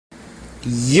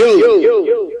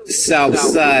South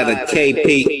side of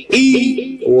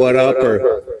KPE. What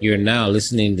upper? You're now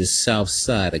listening to South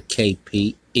side of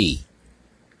KPE.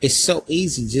 It's so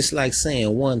easy, just like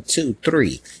saying 1, 2,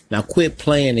 3. Now quit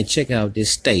playing and check out this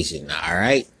station, all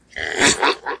right?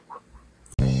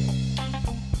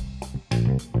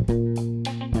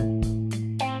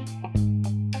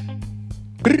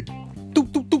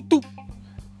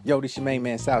 Yo, this your main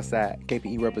man, Southside,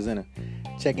 KPE representative,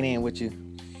 checking in with you.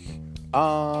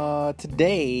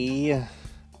 Today,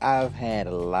 I've had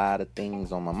a lot of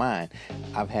things on my mind.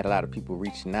 I've had a lot of people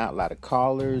reaching out, a lot of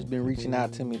callers been reaching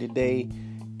out to me today,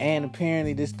 and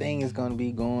apparently this thing is going to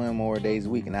be going more days a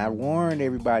week. And I warned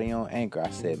everybody on Anchor.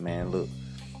 I said, man, look,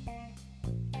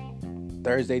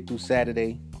 Thursday through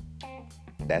Saturday,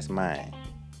 that's mine.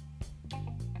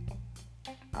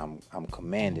 I'm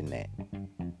commanding that.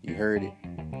 You heard it.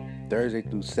 Thursday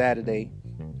through Saturday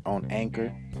on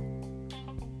Anchor,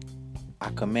 I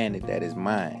commanded that is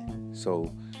mine.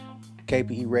 So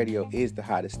KPE Radio is the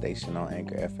hottest station on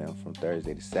Anchor FM from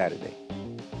Thursday to Saturday,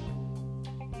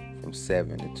 from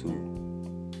 7 to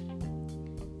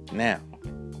 2. Now,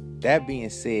 that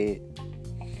being said,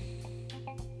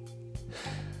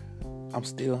 I'm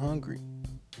still hungry.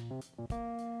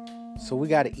 So we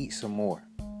got to eat some more.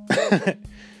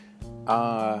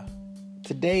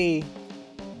 Today,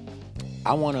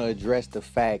 I want to address the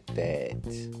fact that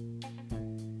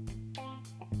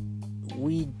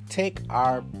we take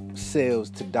ourselves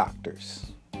to doctors.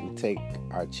 We take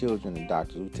our children to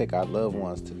doctors. We take our loved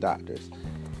ones to doctors.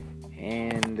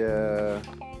 And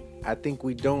I think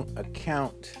we don't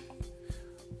account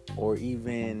or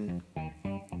even,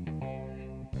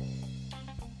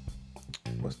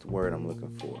 what's the word I'm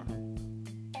looking for?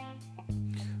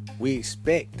 We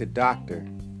expect the doctor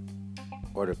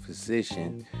or the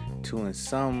physician to in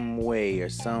some way or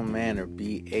some manner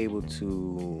be able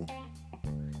to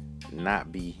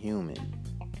not be human,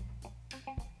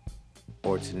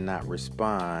 or to not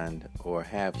respond or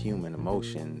have human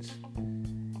emotions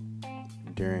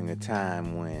during a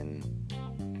time when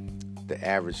the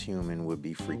average human would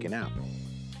be freaking out.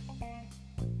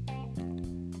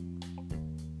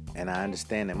 And I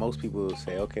understand that most people will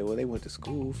say, okay, well, they went to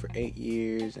school for 8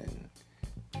 years and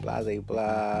blah, blah,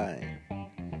 blah, and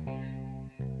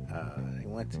they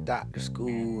went to doctor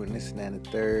school and this and that and the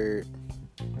third.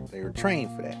 They were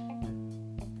trained for that.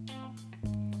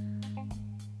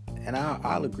 And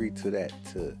I'll agree to that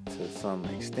to some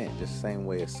extent. Just the same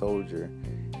way a soldier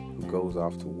who goes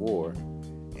off to war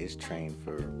is trained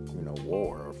for,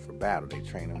 war or for battle. They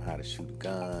train them how to shoot a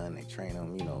gun. They train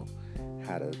them,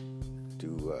 how to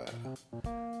do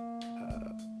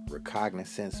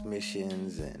reconnaissance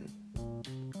missions and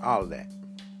all of that.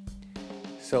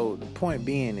 So the point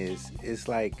being is, it's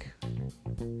like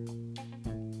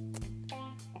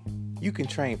you can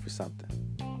train for something,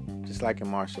 just like in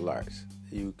martial arts.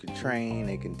 You can train.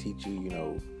 They can teach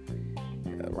you,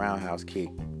 a roundhouse kick,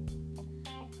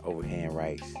 overhand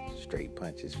rights, straight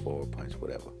punches, forward punch,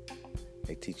 whatever.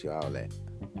 They teach you all that.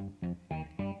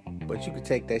 But you can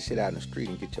take that shit out in the street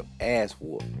and get your ass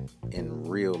whooped in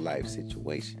real life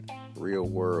situation, real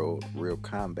world, real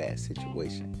combat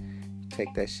situation. You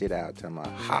take that shit out, talking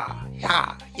about ha,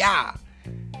 ya, ya.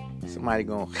 Somebody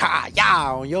gonna ha,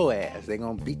 ya on your ass. They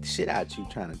gonna beat the shit out you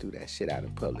trying to do that shit out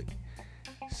in public.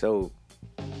 So,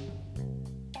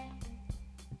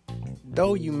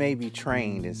 though you may be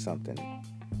trained in something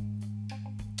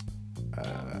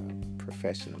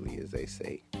professionally, as they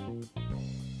say,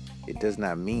 it does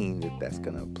not mean that that's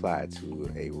going to apply to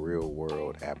a real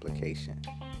world application,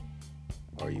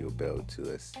 or you'll be able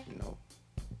to,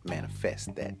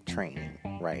 manifest that training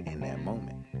right in that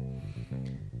moment.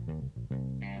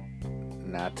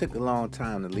 Now, it took a long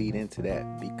time to lead into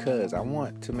that because I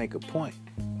want to make a point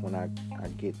when I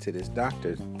get to this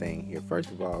doctor thing here.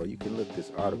 First of all, you can look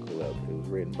this article up. It was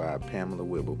written by Pamela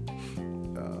Wibble.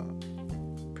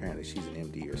 Apparently, she's an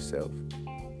MD herself.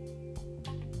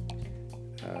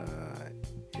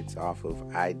 It's off of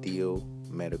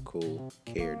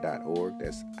idealmedicalcare.org.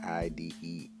 That's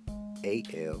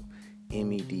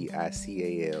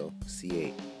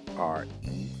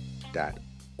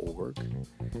idealmedicalcare.org.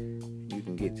 You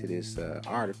can get to this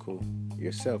article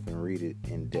yourself and read it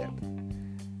in depth.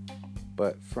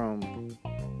 But from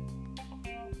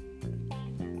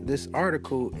this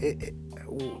article,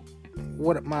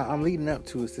 I'm leading up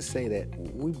to is to say that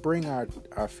we bring our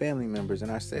family members and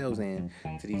ourselves in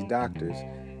to these doctors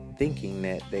thinking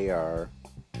that they are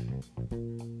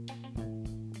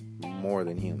more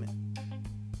than human.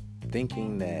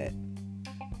 Thinking that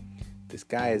this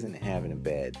guy isn't having a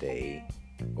bad day,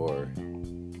 or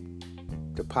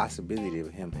the possibility of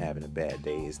him having a bad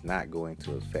day is not going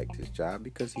to affect his job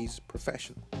because he's a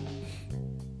professional.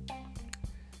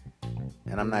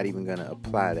 And I'm not even going to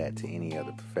apply that to any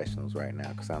other professionals right now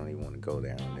because I don't even want to go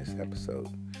there on this episode.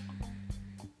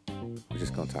 We're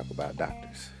just going to talk about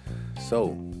doctors.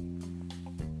 So,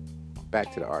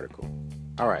 back to the article.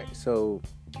 All right, so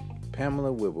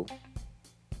Pamela Wible,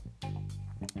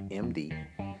 MD,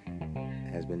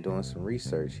 has been doing some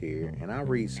research here, and I'll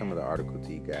read some of the article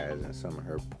to you guys and some of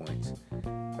her points.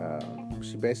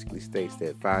 She basically states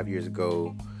that 5 years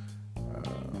ago,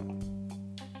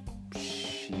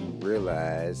 she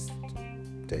realized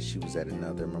that she was at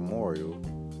another memorial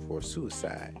for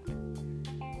suicide.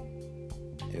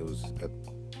 It was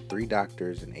 3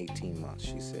 doctors in 18 months,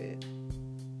 she said.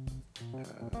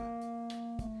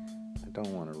 I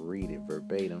don't want to read it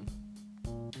verbatim,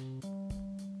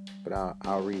 but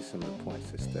I'll read some of the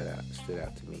points that stood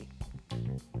out to me.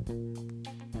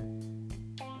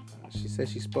 She said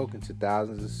she's spoken to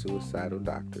thousands of suicidal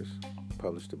doctors,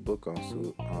 published a book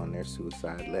on their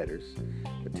suicide letters,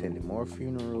 attended more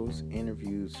funerals,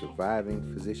 interviewed surviving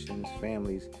physicians,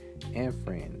 families, and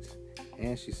friends.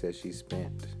 And she says she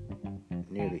spent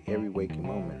nearly every waking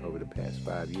moment over the past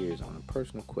 5 years on a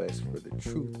personal quest for the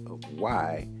truth of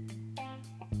why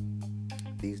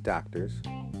these doctors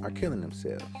are killing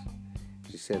themselves.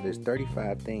 She said there's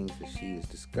 35 things that she has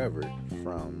discovered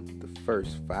from the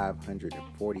first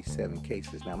 547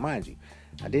 cases. Now, mind you,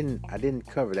 I didn't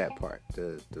cover that part.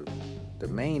 The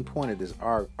main point of this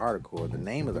article, or the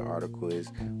name of the article,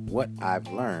 is What I've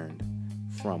Learned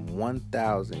from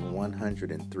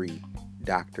 1,103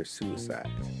 Doctor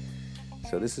Suicides.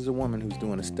 So this is a woman who's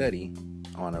doing a study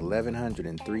on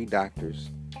 1,103 doctors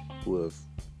who have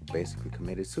basically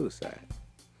committed suicide.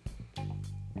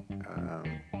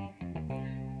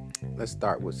 Let's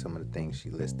start with some of the things she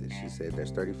listed. She said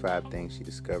there's 35 things she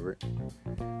discovered.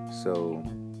 So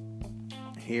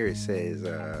here it says,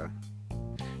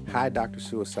 high doctor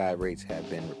suicide rates have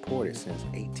been reported since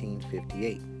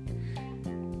 1858.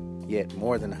 Yet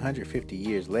more than 150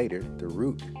 years later, the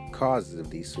root causes of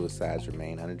these suicides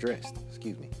remain unaddressed.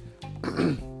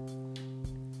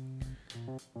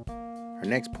 Her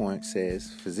next point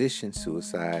says, physician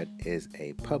suicide is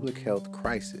a public health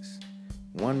crisis.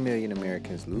 1 million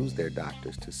Americans lose their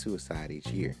doctors to suicide each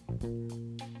year.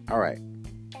 All right,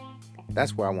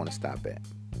 that's where I want to stop at.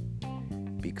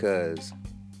 Because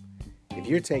if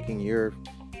you're taking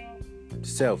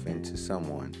yourself into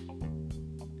someone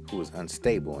who is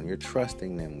unstable and you're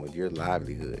trusting them with your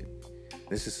livelihood,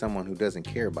 this is someone who doesn't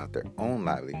care about their own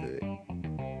livelihood.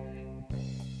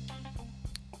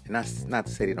 And that's not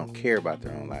to say they don't care about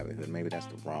their own livelihood. Maybe that's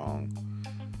the wrong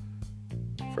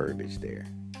verbiage there.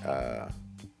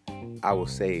 I will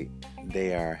say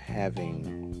they are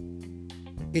having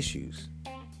issues,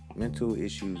 mental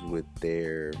issues with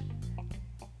their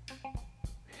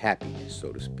happiness,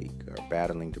 so to speak, or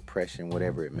battling depression,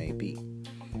 whatever it may be.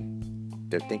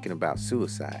 They're thinking about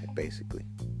suicide, basically.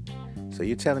 So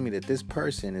you're telling me that this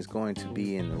person is going to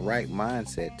be in the right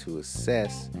mindset to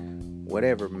assess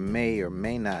whatever may or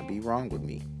may not be wrong with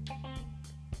me.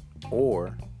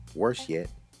 Or, worse yet,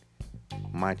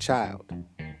 my child,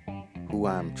 who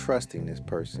I'm trusting this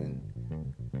person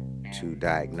to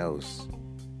diagnose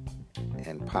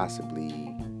and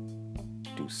possibly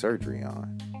do surgery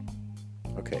on.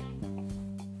 Okay,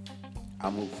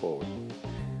 I'll move forward.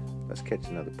 Let's catch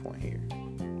another point here.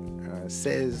 It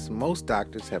says most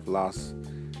doctors have lost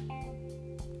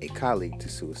a colleague to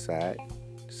suicide.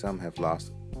 Some have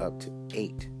lost up to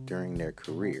 8 during their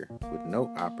career with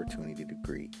no opportunity to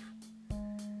grieve.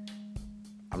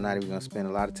 I'm not even going to spend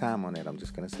a lot of time on that. I'm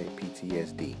just going to say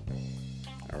PTSD.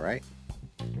 All right?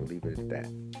 We'll leave it at that.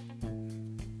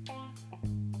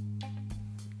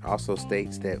 Also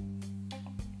states that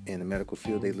in the medical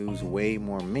field, they lose way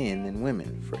more men than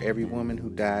women. For every woman who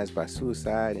dies by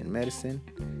suicide in medicine,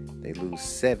 they lose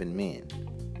 7 men.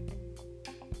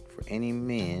 For any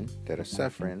men that are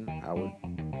suffering, or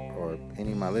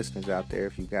any of my listeners out there,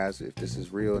 if this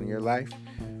is real in your life,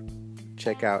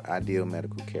 check out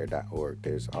idealmedicalcare.org.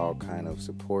 There's all kind of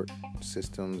support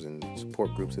systems and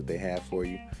support groups that they have for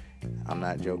you. I'm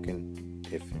not joking.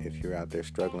 If you're out there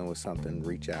struggling with something,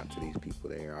 reach out to these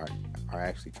people. They are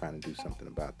actually trying to do something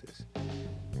about this.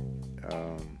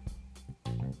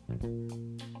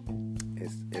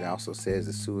 It also says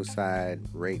the suicide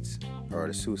rates, or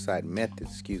the suicide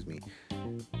methods,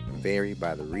 vary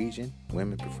by the region.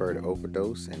 Women prefer to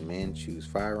overdose and men choose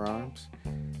firearms.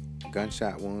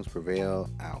 Gunshot wounds prevail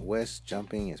out west.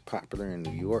 Jumping is popular in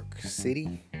New York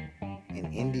City.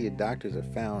 In India, doctors are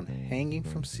found hanging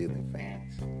from ceiling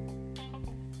fans.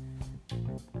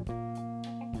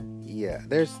 yeah,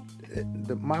 there's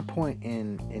my point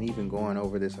in even going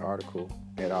over this article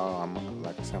at all.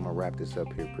 Like I said, I'm gonna wrap this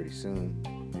up here pretty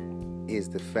soon. Is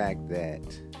the fact that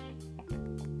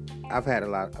I've had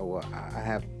I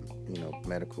have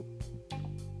medical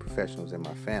professionals in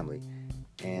my family,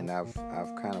 and I've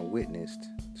kind of witnessed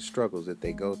the struggles that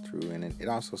they go through, and it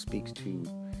also speaks to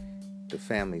the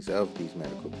families of these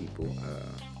medical people.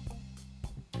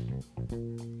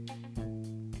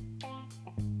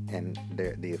 And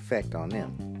the effect on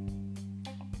them.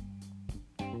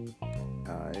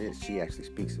 She actually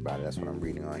speaks about it. That's what I'm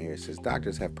reading on here. It says,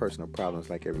 doctors have personal problems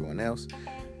like everyone else.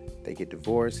 They get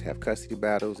divorced, have custody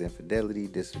battles, infidelity,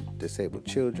 disabled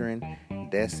children,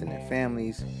 deaths in their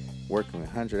families, working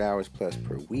 100 hours plus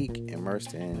per week,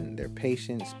 immersed in their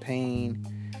patients' pain.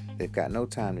 They've got no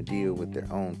time to deal with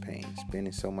their own pain.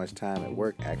 Spending so much time at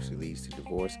work actually leads to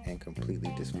divorce and completely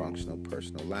dysfunctional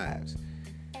personal lives.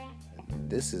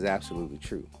 This is absolutely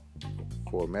true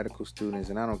for medical students,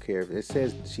 and I don't care if it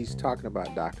says she's talking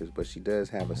about doctors, but she does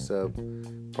have a sub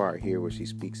part here where she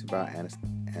speaks about an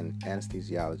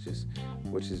anesthesiologist,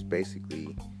 which is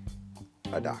basically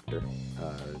a doctor.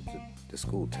 The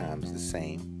school time is the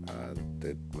same.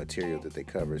 The material that they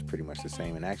cover is pretty much the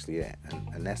same, and actually an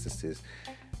anesthetist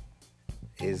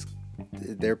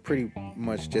they're pretty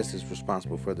much just as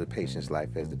responsible for the patient's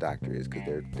life as the doctor is,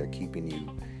 because they're keeping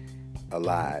you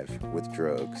alive with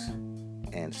drugs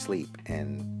and sleep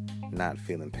and not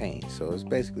feeling pain. So it's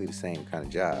basically the same kind of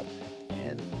job,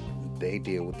 and they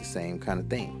deal with the same kind of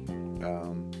thing.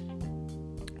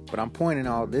 But I'm pointing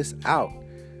all this out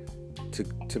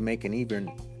to make an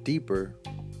even deeper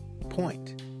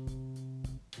point.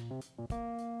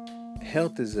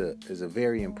 Health is a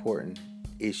very important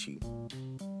issue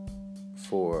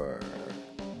for,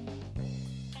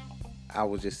 I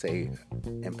will just say,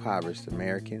 impoverished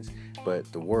Americans,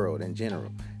 but the world in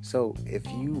general. So if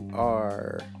you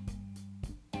are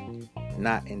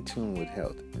not in tune with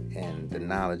health and the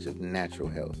knowledge of natural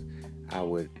health, I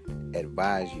would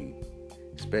advise you,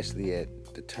 especially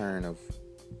at the turn of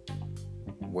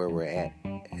where we're at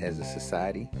as a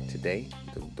society today,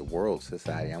 the world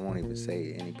society. I won't even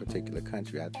say any particular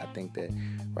country. I think that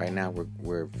right now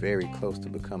we're very close to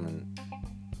becoming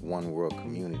one world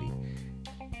community,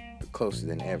 closer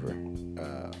than ever,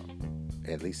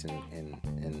 at least in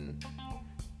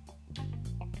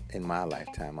my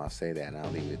lifetime. I'll say that, and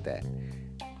I'll leave it at that.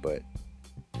 But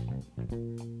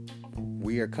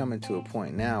we are coming to a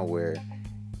point now where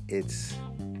it's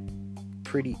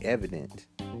pretty evident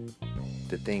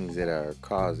the things that are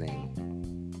causing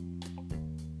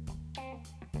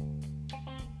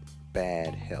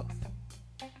bad health,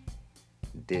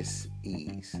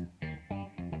 dis-ease,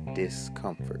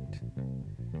 discomfort.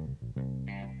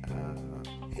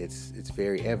 It's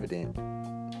very evident,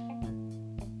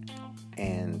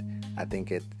 and I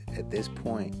think at this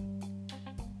point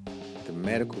the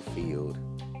medical field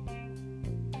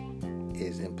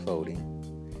is imploding,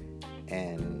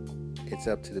 and it's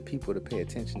up to the people to pay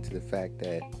attention to the fact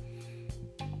that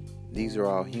these are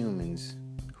all humans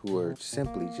who are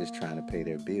simply just trying to pay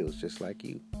their bills just like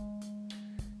you.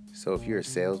 So if you're a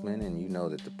salesman and you know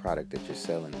that the product that you're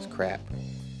selling is crap,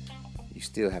 you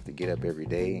still have to get up every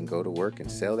day and go to work and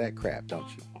sell that crap, don't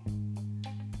you?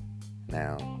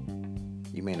 Now,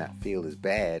 you may not feel as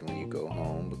bad when you go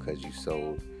home because you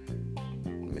sold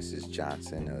Mrs.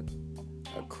 Johnson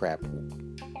a crap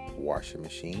washing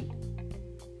machine.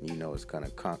 You know it's gonna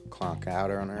clonk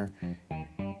out on her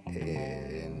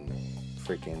in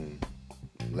freaking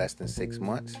less than 6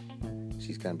 months.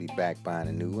 She's gonna be back buying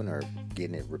a new one or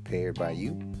getting it repaired by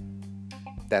you.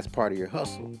 That's part of your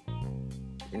hustle.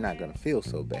 You're not gonna feel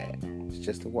so bad. It's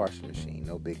just a washing machine,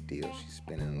 no big deal. She's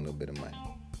spending a little bit of money.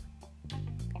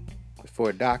 But for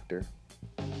a doctor,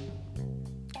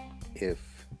 if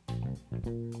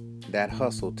that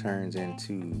hustle turns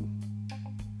into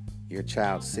your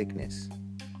child's sickness,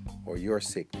 or your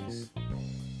sickness,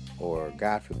 or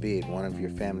God forbid, one of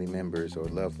your family members or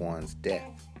loved ones'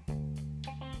 death,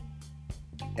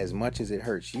 as much as it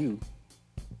hurts you,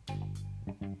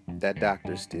 that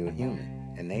doctor's still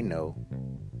human, and they know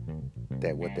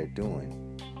that what they're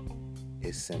doing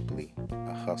is simply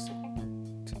a hustle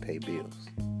to pay bills.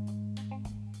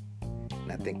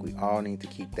 And I think we all need to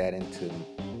keep that into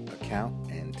account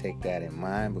and take that in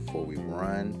mind before we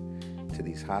run to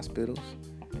these hospitals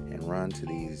and run to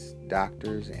these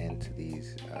doctors and to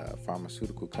these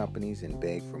pharmaceutical companies and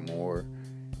beg for more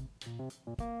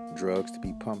drugs to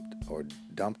be pumped or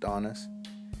dumped on us.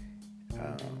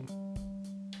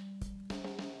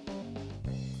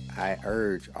 I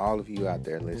urge all of you out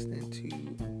there listening to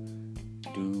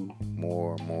do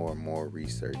more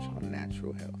research on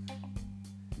natural health.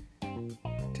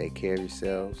 Take care of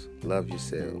yourselves. Love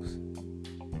yourselves.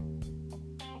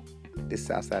 This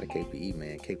Southside of KPE,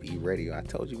 man. KPE Radio. I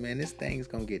told you, man, this thing is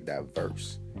going to get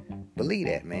diverse. Believe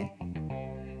that, man.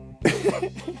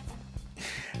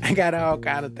 I got all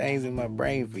kind of things in my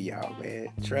brain for y'all, man.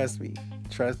 Trust me.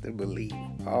 Trust and believe.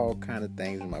 All kind of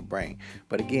things in my brain.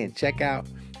 But again, check out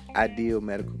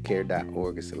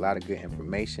idealmedicalcare.org. It's a lot of good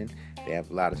information. They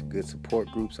have a lot of good support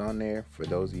groups on there for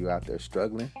those of you out there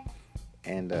struggling.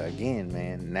 And again,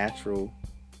 man, natural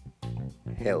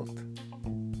health.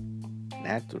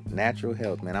 Natural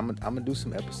health, man. I'm gonna do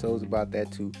some episodes about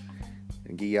that too,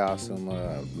 and give y'all some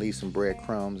leave some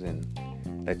breadcrumbs and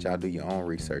let y'all do your own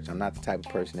research. I'm not the type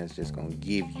of person that's just gonna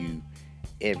give you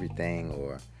everything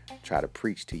or try to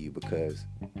preach to you, because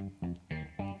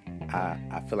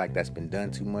I feel like that's been done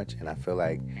too much, and I feel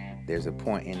like there's a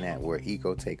point in that where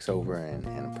ego takes over and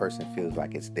a person feels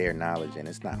like it's their knowledge, and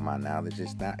it's not my knowledge.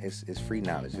 It's free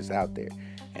knowledge. It's out there,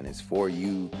 and it's for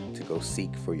you to go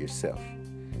seek for yourself.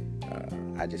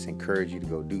 I just encourage you to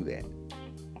go do that.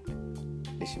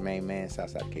 This your main man,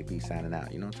 Southside KP, signing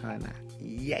out. You know what I'm talking about?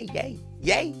 Yay, yay,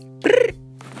 yay.